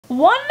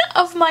One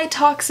of my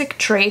toxic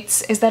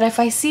traits is that if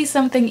I see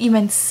something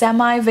even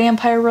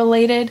semi-vampire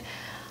related,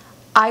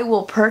 I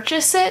will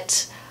purchase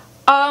it.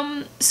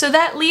 So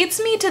that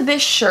leads me to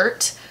this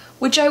shirt,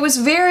 which I was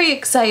very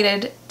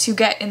excited to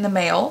get in the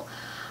mail.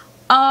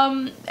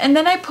 And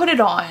then I put it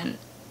on,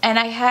 and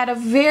I had a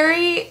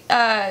very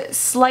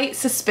slight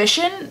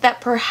suspicion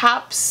that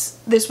perhaps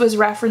this was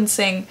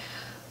referencing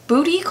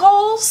booty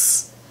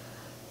calls.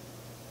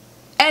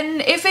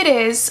 And if it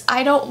is,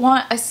 I don't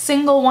want a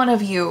single one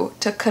of you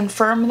to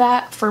confirm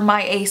that for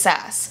my ace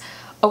ass.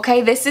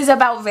 Okay, this is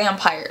about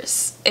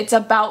vampires. It's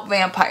about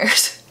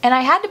vampires. And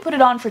I had to put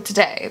it on for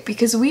today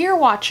because we are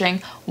watching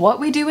What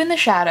We Do in the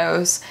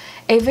Shadows,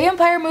 a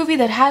vampire movie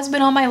that has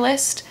been on my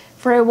list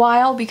for a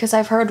while because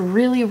I've heard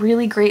really,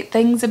 really great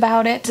things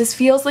about it. This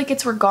feels like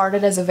it's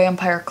regarded as a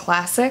vampire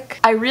classic.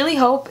 I really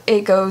hope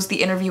it goes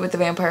the Interview with the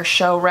Vampire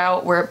show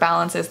route where it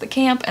balances the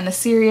camp and the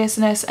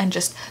seriousness and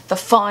just the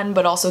fun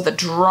but also the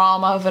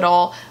drama of it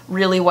all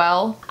really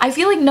well. I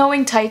feel like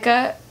knowing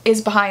Taika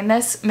is behind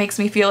this makes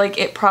me feel like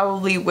it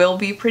probably will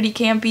be pretty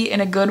campy in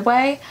a good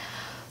way.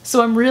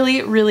 So I'm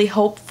really, really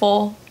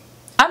hopeful.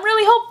 I'm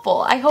really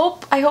hopeful. I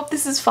hope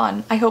this is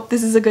fun. I hope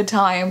this is a good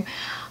time.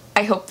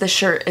 I hope this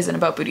shirt isn't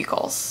about booty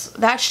calls.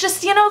 That's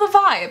just, you know, the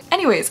vibe.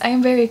 Anyways, I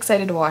am very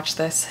excited to watch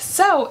this.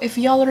 So if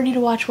y'all are ready to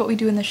watch What We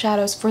Do in the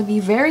Shadows for the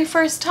very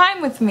first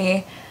time with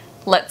me,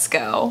 let's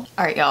go.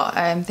 All right, y'all,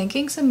 I'm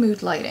thinking some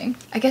mood lighting.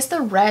 I guess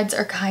the reds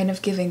are kind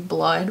of giving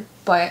blood,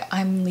 but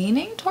I'm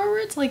leaning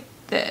towards like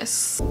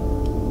this.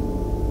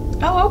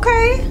 Oh,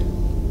 okay.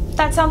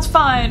 That sounds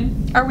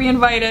fun. Are we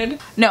invited?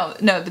 No,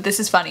 but this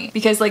is funny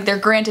because like they're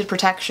granted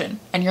protection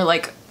and you're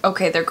like,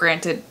 okay, they're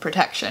granted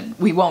protection.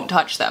 We won't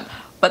touch them.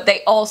 But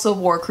they also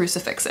wore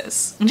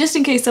crucifixes. And just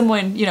in case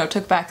someone, you know,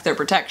 took back their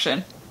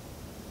protection.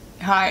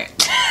 Hi.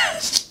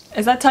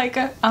 Is that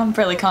Taika? I'm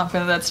fairly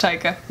confident that's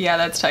Taika. Yeah,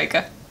 that's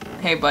Taika.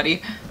 Hey,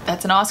 buddy.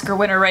 That's an Oscar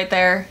winner right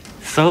there.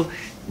 So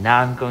now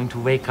I'm going to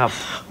wake up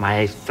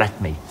my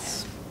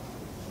flatmates.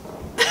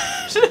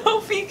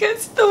 No,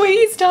 because the way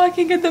he's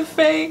talking in the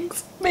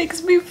fangs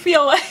makes me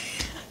feel like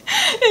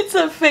it's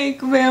a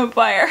fake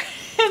vampire.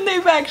 And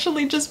they've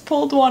actually just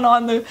pulled one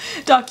on the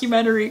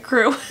documentary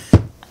crew.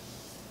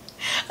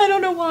 I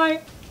don't know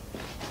why.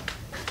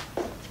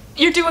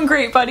 You're doing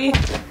great, buddy.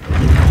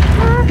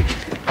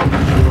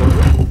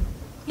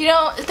 You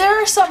know,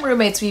 there are some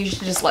roommates we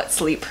should just let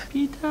sleep.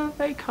 Peter,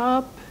 wake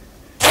up.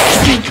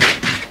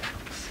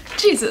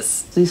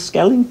 Jesus. These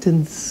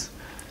skeletons.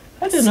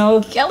 I don't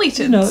know. Skeletons.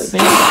 You know,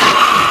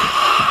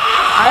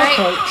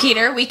 Alright,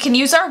 Peter, we can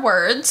use our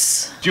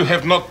words. You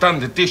have not done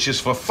the dishes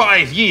for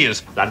 5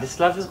 years.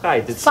 Vladislav is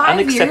right. It's 5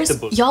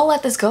 unacceptable. years? Y'all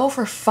let this go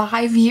for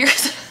 5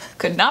 years?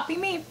 Could not be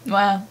me.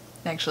 Well,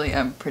 actually,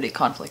 I'm pretty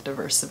conflict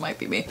averse. It might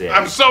be me.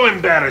 I'm so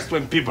embarrassed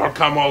when people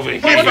come over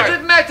here. What does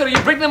it matter? You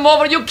bring them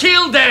over, you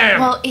kill them!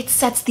 Well, it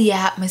sets the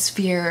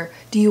atmosphere.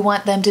 Do you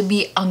want them to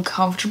be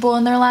uncomfortable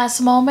in their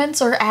last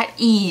moments or at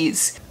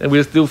ease? And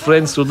we're still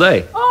friends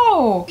today.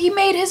 Oh, he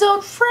made his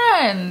own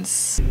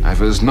friends. I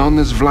was known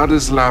as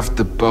Vladislav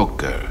the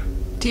Poker.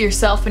 To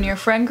yourself and your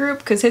friend group?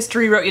 Because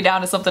history wrote you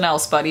down to something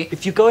else, buddy.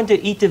 If you're going to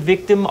eat the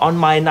victim on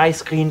my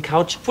nice green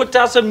couch, put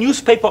down some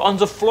newspaper on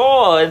the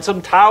floor and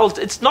some towels.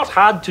 It's not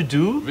hard to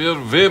do. We're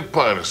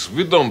vampires.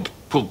 We don't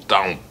put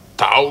down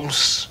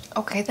towels.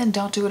 Okay, then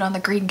don't do it on the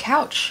green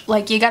couch.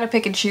 Like, you gotta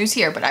pick and choose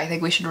here, but I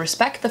think we should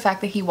respect the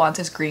fact that he wants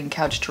his green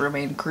couch to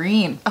remain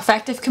green.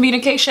 Effective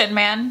communication,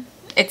 man.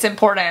 It's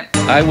important.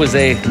 I was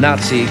a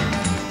Nazi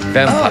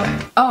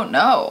vampire. Oh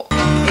no.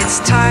 It's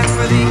time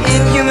for the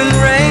inhuman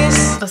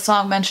race. The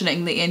song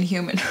mentioning the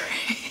inhuman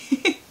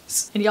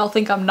race. And y'all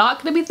think I'm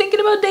not gonna be thinking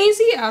about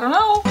Daisy? I don't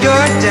know.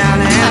 You're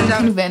down and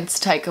I'm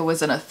convinced Taika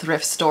was in a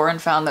thrift store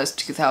and found those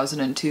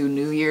 2002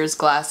 New Year's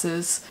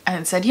glasses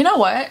and said, you know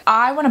what?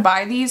 I want to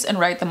buy these and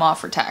write them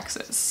off for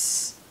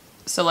taxes.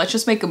 So let's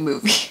just make a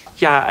movie.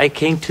 Yeah, I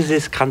came to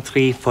this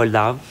country for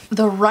love.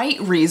 The right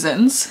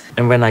reasons.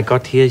 And when I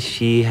got here,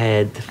 she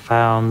had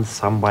found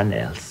someone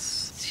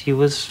else. She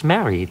was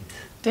married.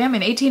 Damn,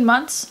 in 18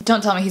 months?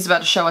 Don't tell me he's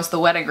about to show us the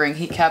wedding ring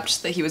he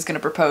kept that he was gonna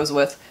propose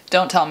with.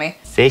 Don't tell me.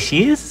 There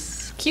she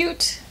is.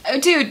 Cute. Oh,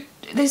 dude,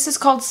 this is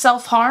called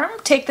self-harm?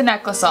 Take the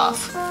necklace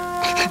off.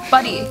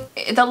 Buddy,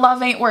 the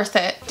love ain't worth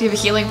it. Do you have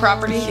a healing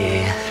property?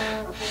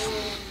 Yeah.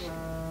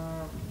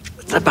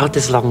 It's about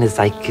as long as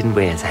I can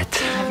wear that.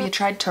 Have you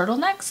tried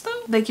turtlenecks,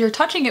 though? Like, you're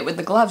touching it with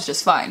the gloves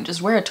just fine.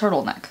 Just wear a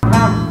turtleneck.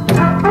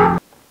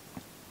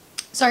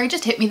 Sorry, it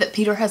just hit me that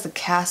Peter has a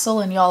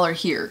castle and y'all are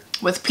here.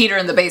 With Peter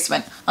in the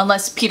basement.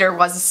 Unless Peter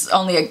was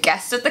only a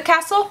guest at the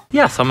castle?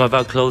 Yeah, some of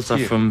our clothes are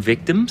from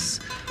victims.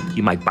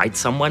 You might bite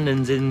someone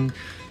and then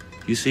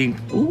you think,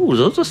 ooh,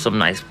 those are some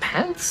nice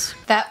pants.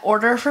 That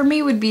order for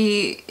me would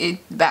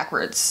be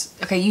backwards.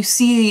 Okay, you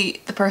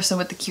see the person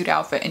with the cute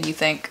outfit and you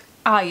think,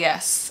 ah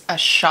yes, a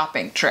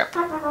shopping trip.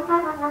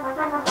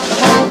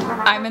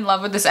 I'm in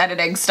love with this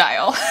editing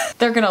style.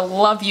 They're gonna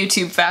love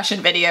YouTube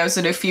fashion videos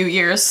in a few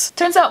years.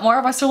 Turns out more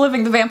of us are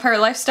living the vampire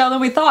lifestyle than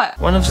we thought.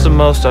 One of the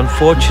most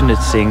unfortunate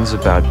things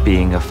about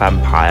being a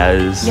vampire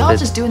is Y'all that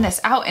just doing this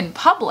out in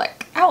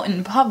public. Out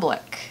in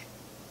public.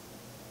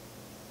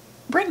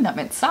 Bring them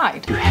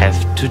inside. you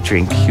have to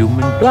drink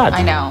human blood.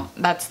 I know,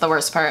 that's the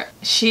worst part.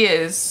 She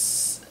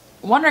is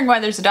wondering why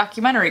there's a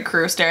documentary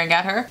crew staring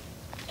at her.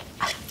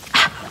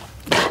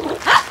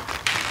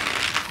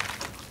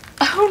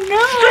 Oh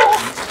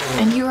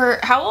no! And you were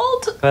how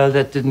old? Well,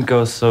 that didn't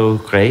go so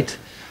great.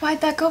 Why'd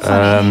that go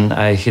funny?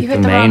 I hit You the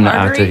hit the main wrong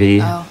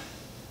artery? artery.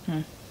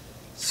 Oh.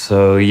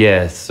 So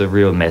yeah, it's a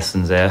real mess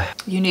in there.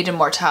 You needed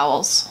more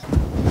towels.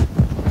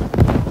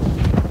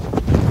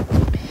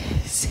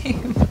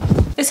 Same.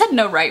 This had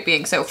no right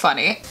being so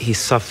funny. He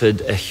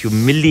suffered a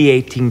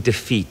humiliating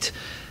defeat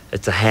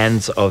at the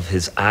hands of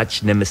his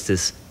arch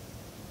nemesis,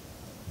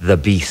 the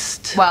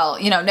Beast. Well,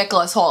 you know,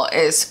 Nicholas Hoult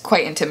is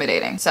quite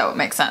intimidating, so it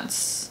makes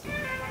sense.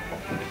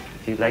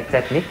 Do you like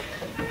that, Nick?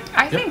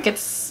 I think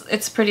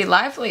it's pretty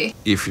lively.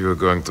 If you were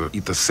going to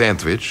eat a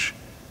sandwich,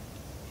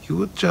 you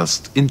would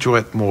just enjoy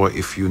it more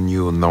if you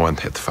knew no one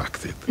had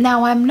fucked it.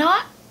 Now, I'm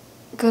not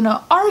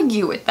gonna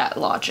argue with that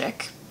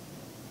logic,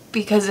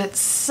 because it's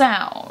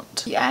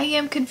sound. Yeah, I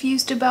am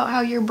confused about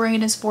how your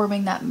brain is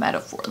forming that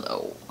metaphor,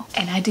 though.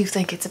 And I do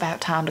think it's about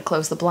time to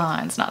close the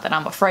blinds. Not that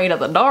I'm afraid of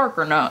the dark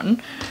or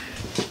nothing.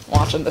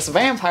 Watching this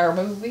vampire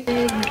movie.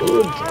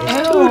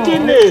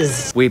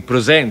 We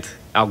present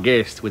our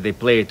guest with a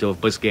plate of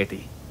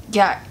biscotti.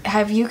 Yeah,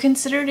 have you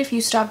considered if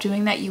you stop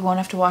doing that, you won't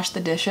have to wash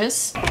the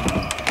dishes?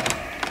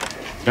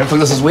 Don't think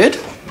this is weird?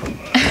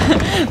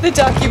 The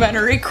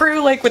documentary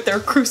crew, like with their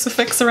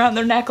crucifix around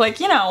their neck, like,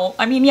 you know,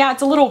 I mean, yeah,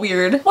 it's a little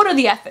weird. What are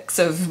the ethics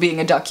of being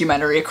a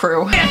documentary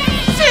crew?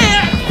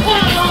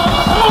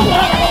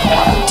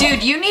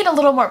 Dude, you need a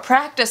little more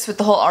practice with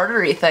the whole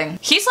artery thing.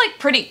 He's like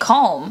pretty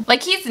calm.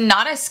 Like he's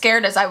not as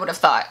scared as I would have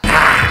thought.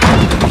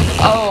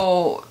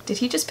 Oh, did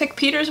he just pick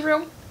Peter's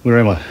room? Where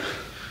am I?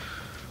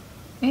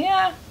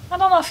 Yeah, I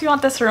don't know if you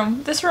want this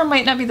room. This room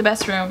might not be the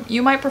best room.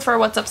 You might prefer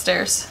what's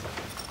upstairs.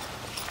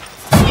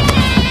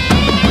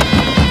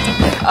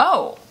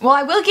 Oh, well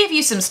I will give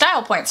you some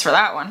style points for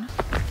that one.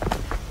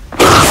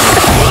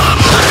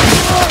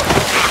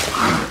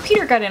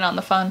 Peter got in on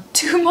the fun.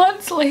 2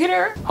 months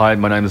later. Hi,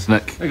 my name is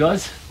Nick. Hey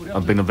guys.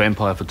 I've been a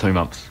vampire for 2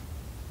 months.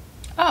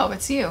 Oh,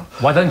 it's you.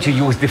 Why don't you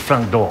use the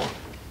front door?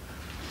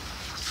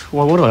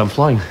 Why would I? I'm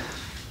flying.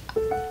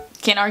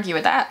 Can't argue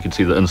with that. You can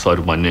see the inside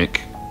of my neck.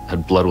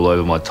 Had blood all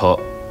over my top.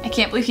 I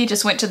can't believe he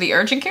just went to the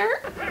urgent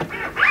care.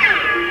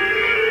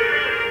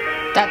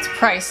 That's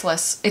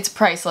priceless. It's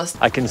priceless.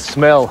 I can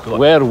smell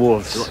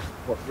werewolves.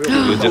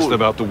 We're just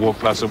about to walk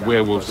past a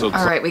werewolf, so...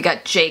 All right, we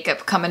got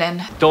Jacob coming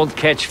in. Don't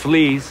catch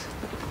fleas.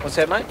 What's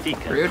that, mate?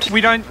 Rude.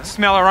 We don't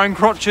smell our own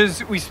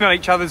crotches, we smell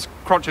each other's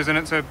crotches, and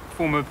it's a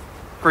form of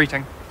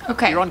greeting.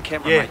 Okay. You're on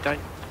camera, Yeah. mate.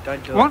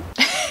 Don't do What?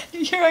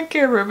 You're on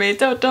camera, mate.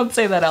 Don't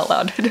say that out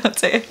loud. Don't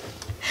say it.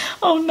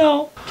 Oh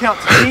no. Count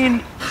to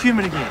 10,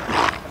 human again.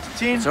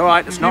 10, It's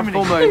alright, it's not human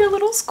full again. Like a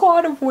little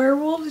squad of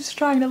werewolves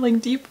trying to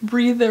like deep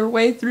breathe their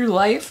way through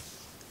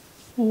life.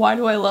 Why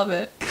do I love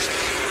it?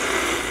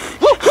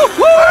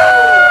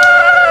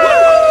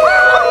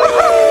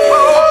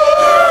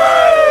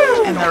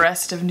 And the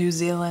rest of New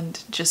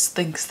Zealand just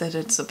thinks that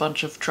it's a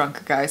bunch of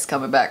drunk guys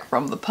coming back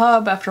from the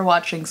pub after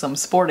watching some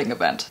sporting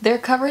event. Their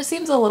cover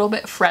seems a little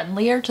bit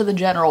friendlier to the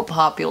general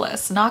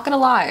populace, not gonna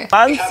lie.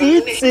 Man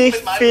sieht sich,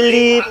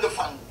 Philipp.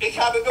 Ich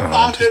habe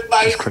gewartet,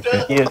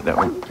 Meister. Yeah, that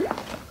one.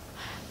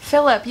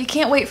 Philip, you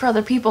can't wait for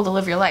other people to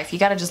live your life. You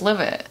gotta just live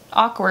it.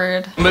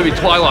 Awkward. Movie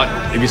Twilight.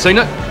 Have you seen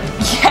it?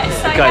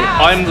 Yes, I Okay,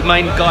 have. I'm the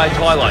main guy,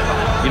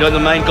 Twilight. You know the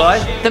main guy?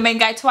 The main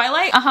guy,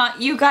 Twilight? Uh-huh,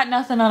 you got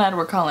nothing on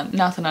Edward Cullen.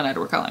 Nothing on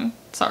Edward Cullen.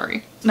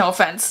 Sorry. No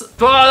offense.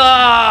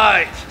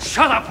 Twilight!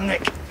 Shut up,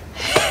 Nick.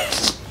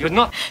 You're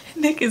not...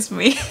 Nick is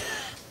me.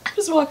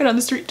 Just walking on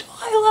the street.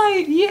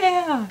 Twilight,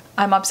 yeah!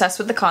 I'm obsessed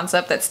with the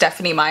concept that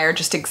Stephanie Meyer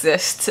just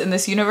exists in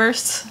this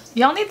universe.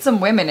 Y'all need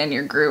some women in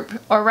your group.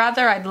 Or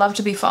rather, I'd love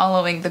to be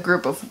following the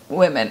group of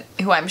women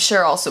who I'm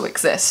sure also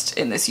exist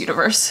in this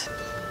universe.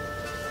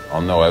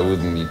 Oh no, I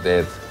wouldn't eat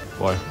that.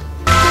 Why?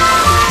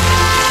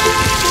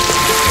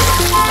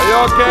 Are you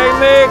okay,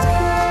 Nick?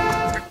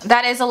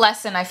 That is a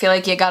lesson I feel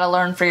like you gotta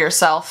learn for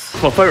yourself.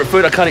 My favourite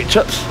food, I can't eat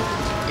chips.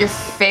 Your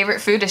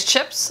favorite food is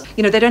chips?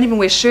 You know, they don't even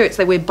wear shirts,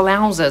 they wear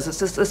blouses. It's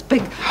just this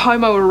big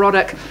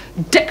homoerotic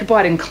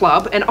dick-biting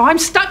club, and I'm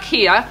stuck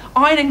here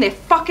ironing their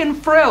fucking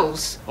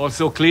frills.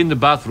 Also, clean the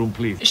bathroom,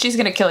 please. She's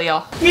gonna kill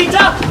y'all.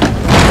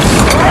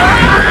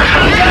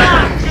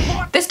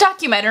 This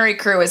documentary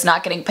crew is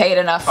not getting paid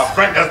enough. A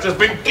friend has just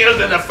been killed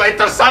in a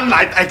fatal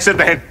sunlight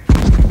accident.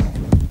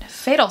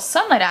 Fatal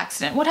sunlight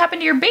accident? What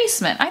happened to your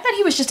basement? I thought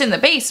he was just in the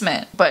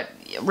basement. But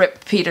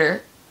rip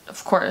Peter,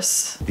 of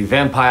course. The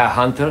vampire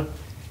hunter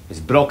is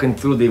broken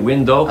through the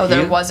window Oh,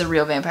 there here. was a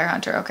real vampire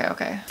hunter. Okay,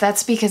 okay.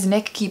 That's because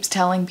Nick keeps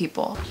telling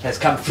people. Has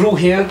come through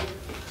here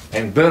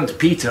and burnt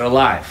Peter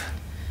alive.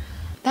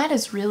 That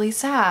is really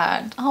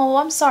sad. Oh,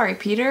 I'm sorry,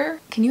 Peter.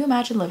 Can you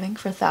imagine living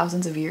for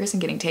thousands of years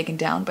and getting taken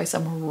down by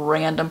some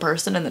random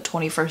person in the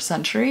 21st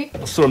century?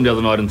 I saw him the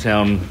other night in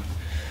town.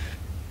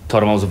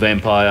 Told him I was a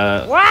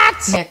vampire. What?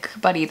 Nick,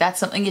 buddy, that's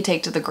something you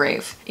take to the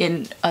grave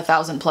in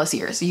 1,000+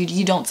 years.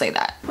 You don't say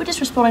that. We're just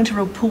responding to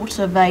reports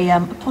of a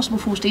possible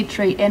forced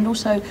entry and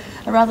also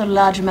a rather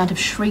large amount of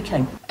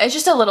shrieking. It's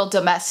just a little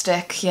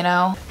domestic, you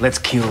know? Let's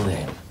kill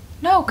them.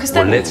 No, because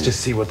then... Or let's just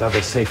see what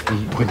other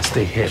safety points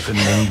they have and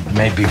then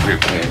maybe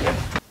repair them.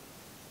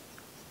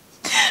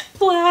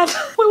 Vlad.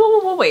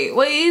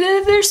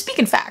 Wait, they're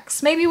speaking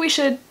facts. Maybe we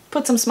should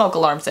put some smoke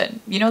alarms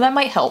in. You know, that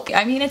might help.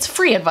 I mean, it's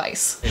free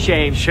advice.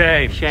 Shame.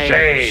 Shame.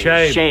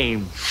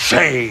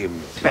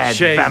 Bad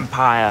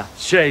vampire.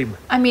 Shame.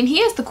 I mean,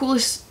 he has the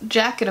coolest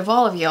jacket of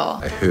all of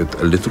y'all. I heard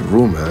a little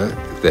rumor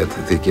that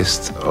the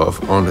guest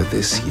of honor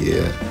this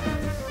year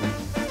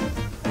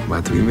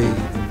might be me.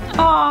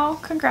 Oh,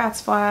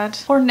 congrats,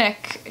 Vlad. Poor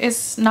Nick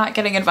is not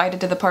getting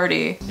invited to the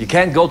party. You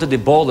can't go to the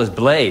ball as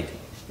Blade.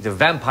 He's a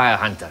vampire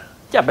hunter.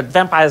 Yeah, but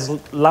vampires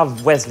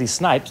love Wesley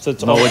Snipes, so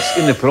it's No, it's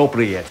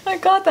inappropriate. I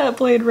got that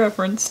Blade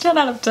reference. 10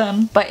 out of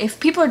 10. But if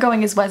people are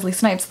going as Wesley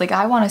Snipes, like,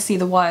 I want to see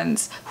the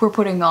ones who are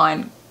putting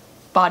on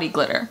body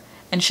glitter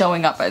and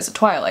showing up as a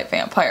Twilight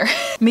vampire.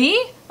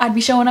 Me? I'd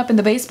be showing up in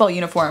the baseball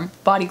uniform,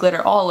 body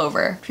glitter all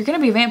over. If you're gonna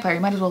be a vampire, you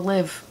might as well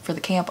live for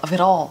the camp of it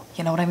all.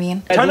 You know what I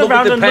mean? Turn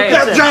around and look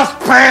at them. Just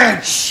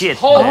pants! Shit.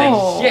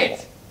 Holy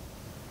shit!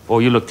 Oh,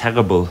 you look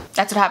terrible.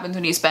 That's what happens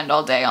when you spend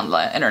all day on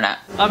the internet.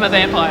 I'm a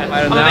vampire.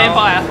 I'm a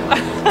vampire.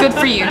 Good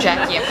for you,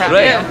 Jackie. I'm proud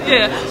Right. of you.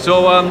 Yeah.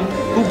 So,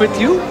 who bit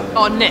you?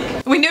 Oh, Nick.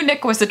 We knew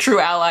Nick was the true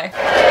ally.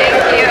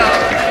 Thank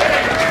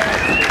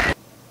you.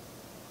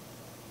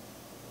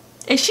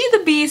 Is she the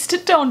beast?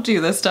 Don't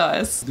do this to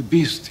us. The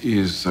Beast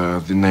is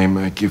the name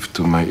I give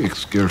to my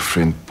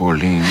ex-girlfriend,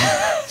 Pauline.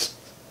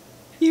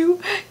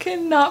 You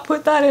cannot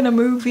put that in a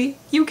movie.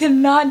 You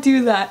cannot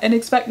do that and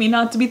expect me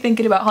not to be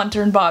thinking about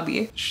Hunter and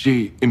Bobby.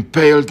 She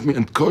impaled me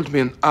and called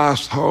me an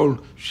asshole.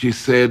 She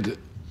said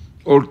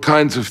all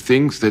kinds of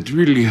things that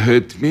really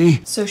hurt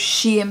me. So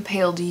she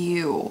impaled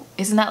you.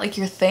 Isn't that like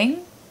your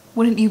thing?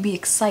 Wouldn't you be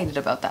excited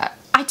about that?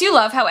 I do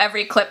love how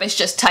every clip is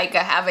just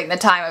Taika having the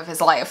time of his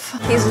life.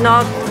 He's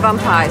not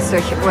vampire, so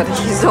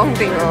he's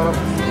zombie or...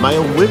 Am I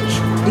a witch?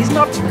 He's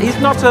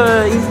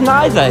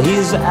neither.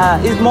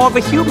 He's more of a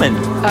human.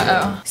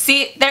 Uh-oh.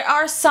 See, there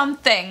are some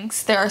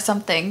things,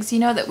 you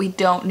know, that we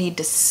don't need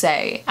to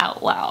say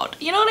out loud.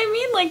 You know what I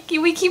mean? Like,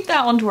 we keep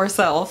that one to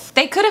ourselves.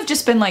 They could have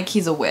just been like,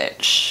 he's a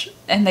witch,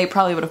 and they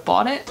probably would have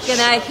bought it. Can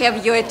I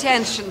have your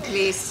attention,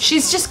 please?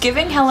 She's just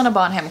giving Helena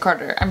Bonham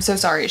Carter. I'm so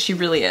sorry, she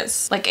really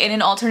is. Like, in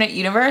an alternate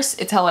universe,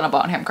 it's Helena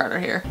Bonham Carter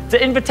here.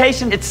 The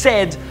invitation, it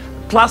said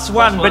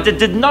 +1, but it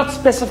did not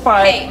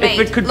specify if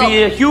it could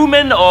be a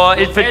human or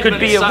if it could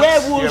be a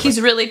werewolf. He's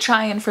really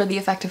trying for the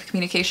effective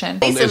communication.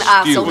 Listen,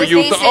 asshole, this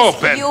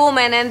is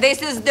human and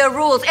this is the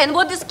rules. And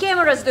what is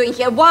cameras doing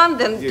here? One,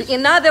 then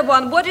another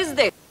one. What is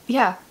this?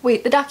 Yeah,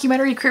 wait, the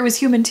documentary crew is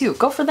human too.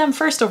 Go for them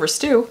first over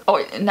Stu.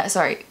 Oh, no,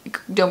 sorry,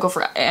 don't go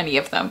for any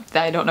of them.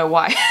 I don't know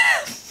why.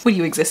 Would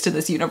you exist in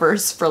this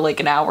universe for like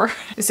an hour?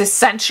 This is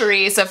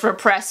centuries of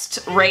repressed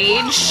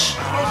rage.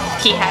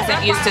 He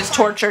hasn't used his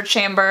torture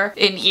chamber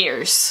in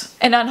years.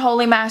 An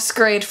unholy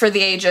masquerade for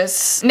the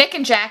ages. Nick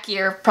and Jackie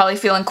are probably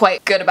feeling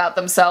quite good about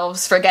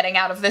themselves for getting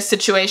out of this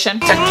situation.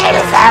 To kill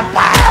a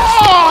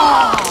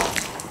vampire!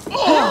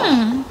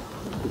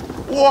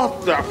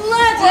 What the?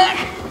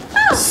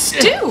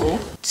 Stu!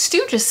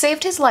 Stu just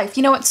saved his life.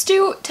 You know what,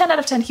 Stu, 10 out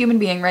of 10 human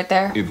being right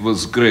there. It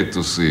was great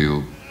to see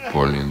you,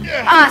 Pauline.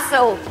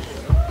 Asshole!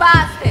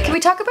 Bastard! Can we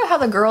talk about how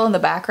the girl in the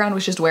background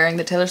was just wearing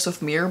the Taylor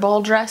Swift mirror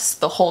ball dress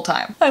the whole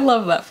time? I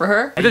love that for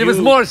her. But it was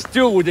more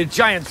Stu with a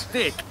giant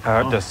stick.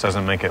 I hope this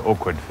doesn't make it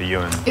awkward for you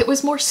and... It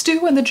was more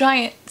Stu and the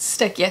giant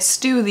stick. Yes,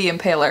 Stu the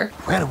Impaler.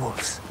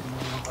 Werewolves.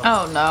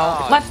 Oh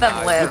no, let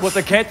them live. What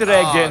the cat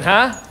again,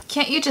 huh?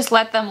 Can't you just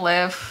let them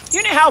live?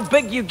 You know how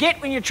big you get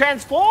when you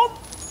transform?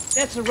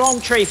 That's the wrong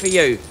tree for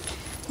you.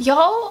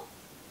 Y'all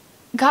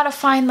gotta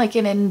find like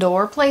an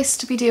indoor place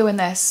to be doing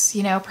this.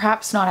 You know,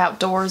 perhaps not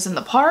outdoors in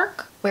the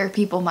park where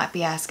people might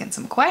be asking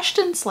some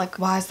questions like,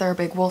 why is there a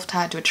big wolf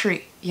tied to a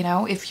tree? You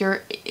know, if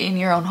you're in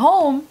your own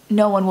home,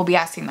 no one will be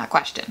asking that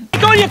question.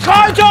 Get all your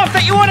cards off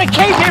that you want to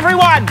keep,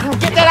 everyone!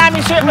 Get that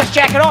army surplus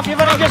jacket off, you've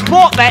only just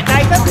bought that,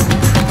 Nathan.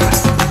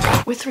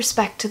 With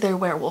respect to their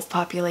werewolf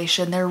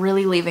population, they're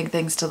really leaving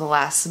things to the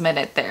last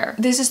minute there.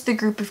 This is the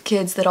group of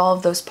kids that all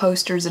of those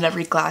posters in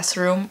every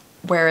classroom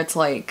where it's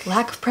like,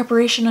 lack of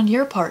preparation on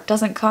your part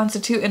doesn't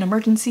constitute an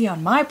emergency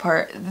on my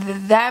part.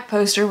 That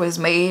poster was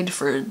made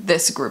for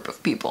this group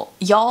of people.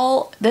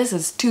 Y'all, this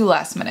is too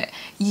last minute.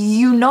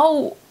 You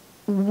know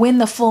when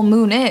the full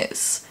moon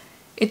is.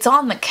 It's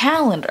on the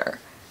calendar.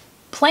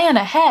 Plan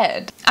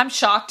ahead. I'm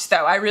shocked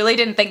though. I really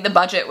didn't think the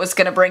budget was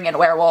gonna bring in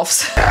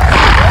werewolves.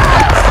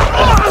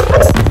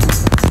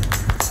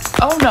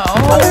 Oh no.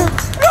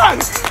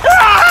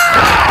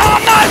 Oh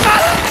no,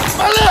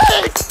 my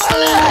leg!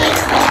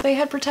 They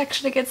had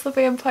protection against the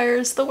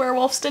vampires. The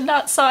werewolves did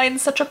not sign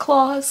such a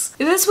clause.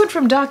 This went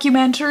from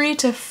documentary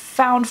to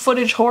found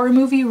footage horror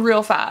movie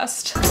real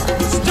fast.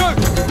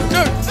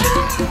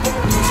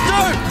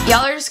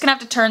 Y'all are just gonna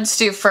have to turn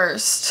Stu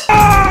first. What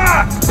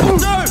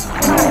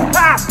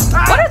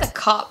are the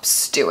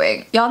cops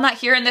doing? Y'all not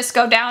hearing this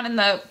go down in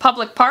the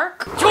public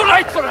park? Too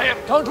late for him!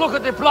 Don't look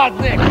at the blood,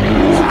 Nick!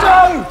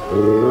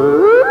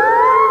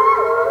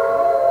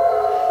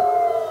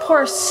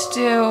 Poor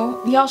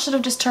Stu. Y'all should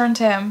have just turned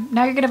him.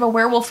 Now you're gonna have a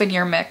werewolf in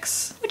your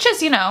mix. Which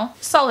is, you know,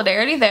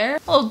 solidarity there.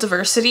 A little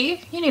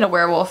diversity. You need a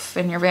werewolf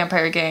in your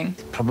vampire gang.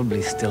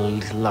 Probably still a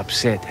little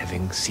upset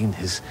having seen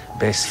his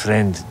best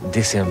friend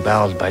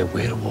disemboweled by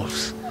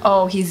werewolves.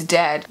 Oh, he's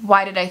dead.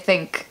 Why did I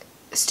think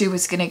Stu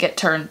was gonna get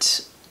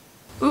turned?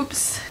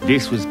 Oops.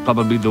 This was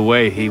probably the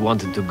way he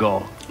wanted to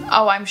go.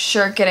 Oh, I'm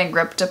sure getting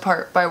ripped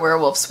apart by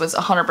werewolves was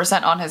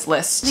 100% on his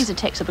list. These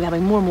attacks are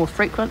becoming more and more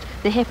frequent.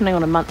 They're happening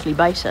on a monthly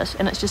basis,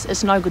 and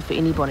it's no good for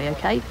anybody,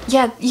 okay?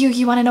 Yeah,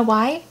 you want to know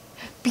why?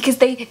 Because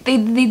they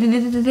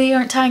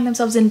aren't tying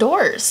themselves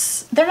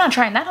indoors. They're not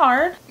trying that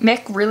hard.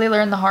 Mick really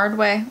learned the hard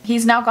way.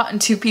 He's now gotten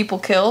 2 people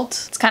killed.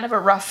 It's kind of a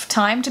rough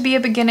time to be a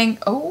beginning.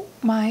 Oh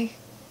my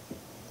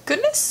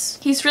goodness.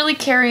 He's really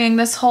carrying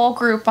this whole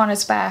group on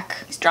his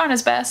back. He's drawn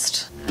his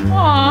best.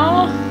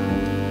 Aww.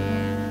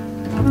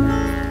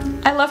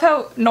 I love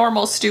how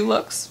normal Stu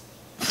looks.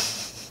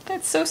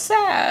 That's so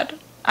sad.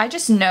 I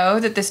just know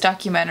that this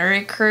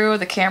documentary crew,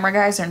 the camera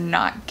guys, are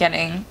not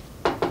getting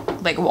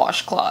like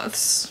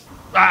washcloths.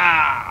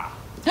 Ah!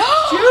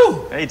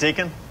 Stu! Hey,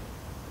 Deacon.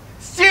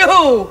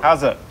 Stu!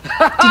 How's it?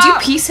 Did you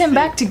piece him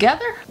back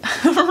together?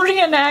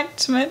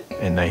 Reenactment.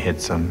 And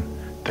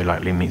they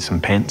likely meet some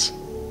pants.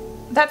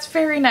 That's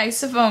very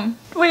nice of him.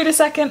 Wait a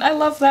second, I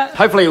love that.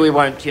 Hopefully we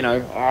won't, you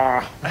know.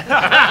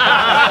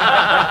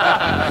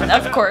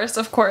 Of course,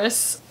 of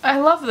course. I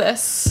love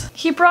this.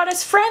 He brought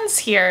his friends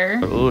here.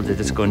 Oh, they're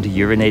just going to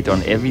urinate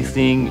on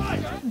everything.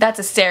 That's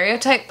a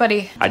stereotype,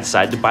 buddy. I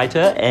decided to bite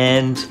her,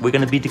 and we're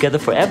gonna be together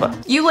forever.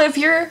 You live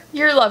your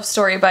love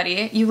story,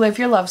 buddy. You live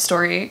your love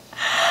story.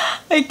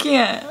 I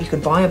can't. You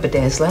could buy a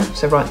bedazzler,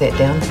 so write that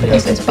down.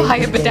 Buy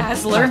a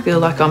bedazzler. I feel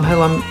like I'm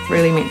who I'm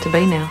really meant to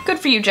be now. Good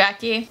for you,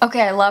 Jackie.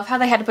 Okay, I love how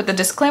they had to put the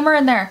disclaimer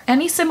in there.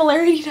 Any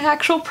similarity to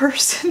actual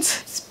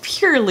persons is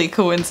purely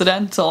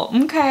coincidental.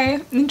 Okay,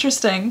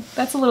 interesting.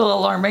 That's a little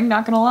alarming,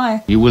 not gonna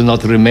lie. You will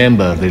not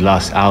remember the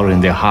last hour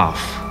and a half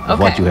of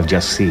what you have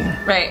just seen.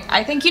 Right,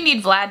 I think you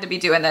need Vlad to be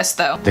doing this,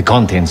 though. The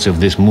contents of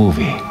this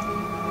movie.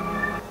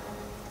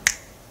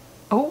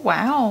 Oh,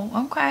 wow,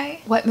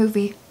 okay. What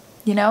movie?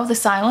 You know, The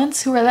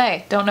Silence? Who are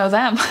they? Don't know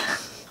them.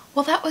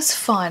 Well, that was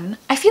fun.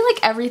 I feel like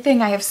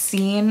everything I have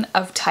seen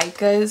of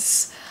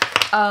Taika's,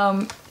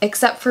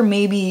 except for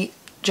maybe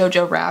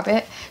Jojo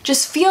Rabbit,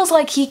 just feels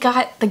like he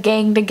got the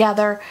gang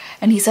together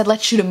and he said,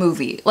 let's shoot a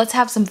movie. Let's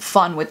have some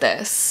fun with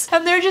this.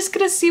 And they're just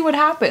gonna see what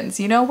happens,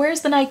 you know?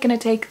 Where's the night gonna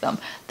take them?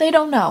 They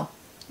don't know.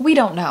 We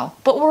don't know,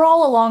 but we're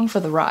all along for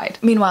the ride.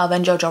 Meanwhile,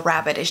 then Jojo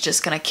Rabbit is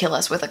just gonna kill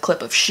us with a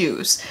clip of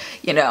shoes,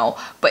 you know,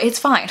 but it's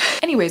fine.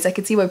 Anyways, I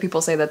can see why people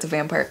say that's a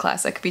vampire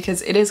classic,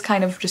 because it is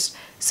kind of just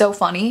so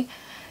funny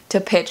to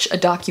pitch a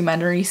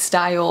documentary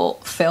style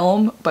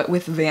film, but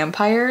with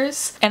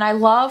vampires. And I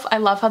love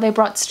how they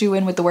brought Stu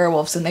in with the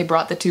werewolves and they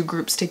brought the 2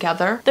 groups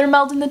together. They're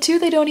melding the 2,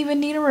 they don't even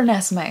need a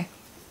Renesmee.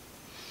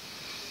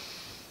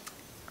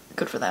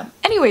 Good for them.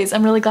 Anyways,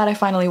 I'm really glad I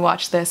finally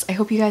watched this. I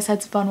hope you guys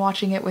had some fun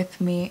watching it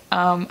with me.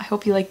 I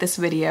hope you liked this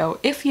video.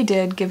 If you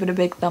did, give it a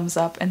big thumbs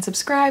up and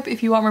subscribe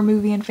if you want more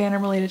movie and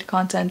fandom related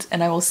content,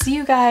 and I will see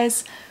you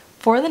guys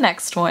for the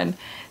next one.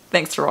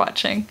 Thanks for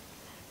watching.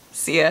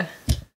 See ya.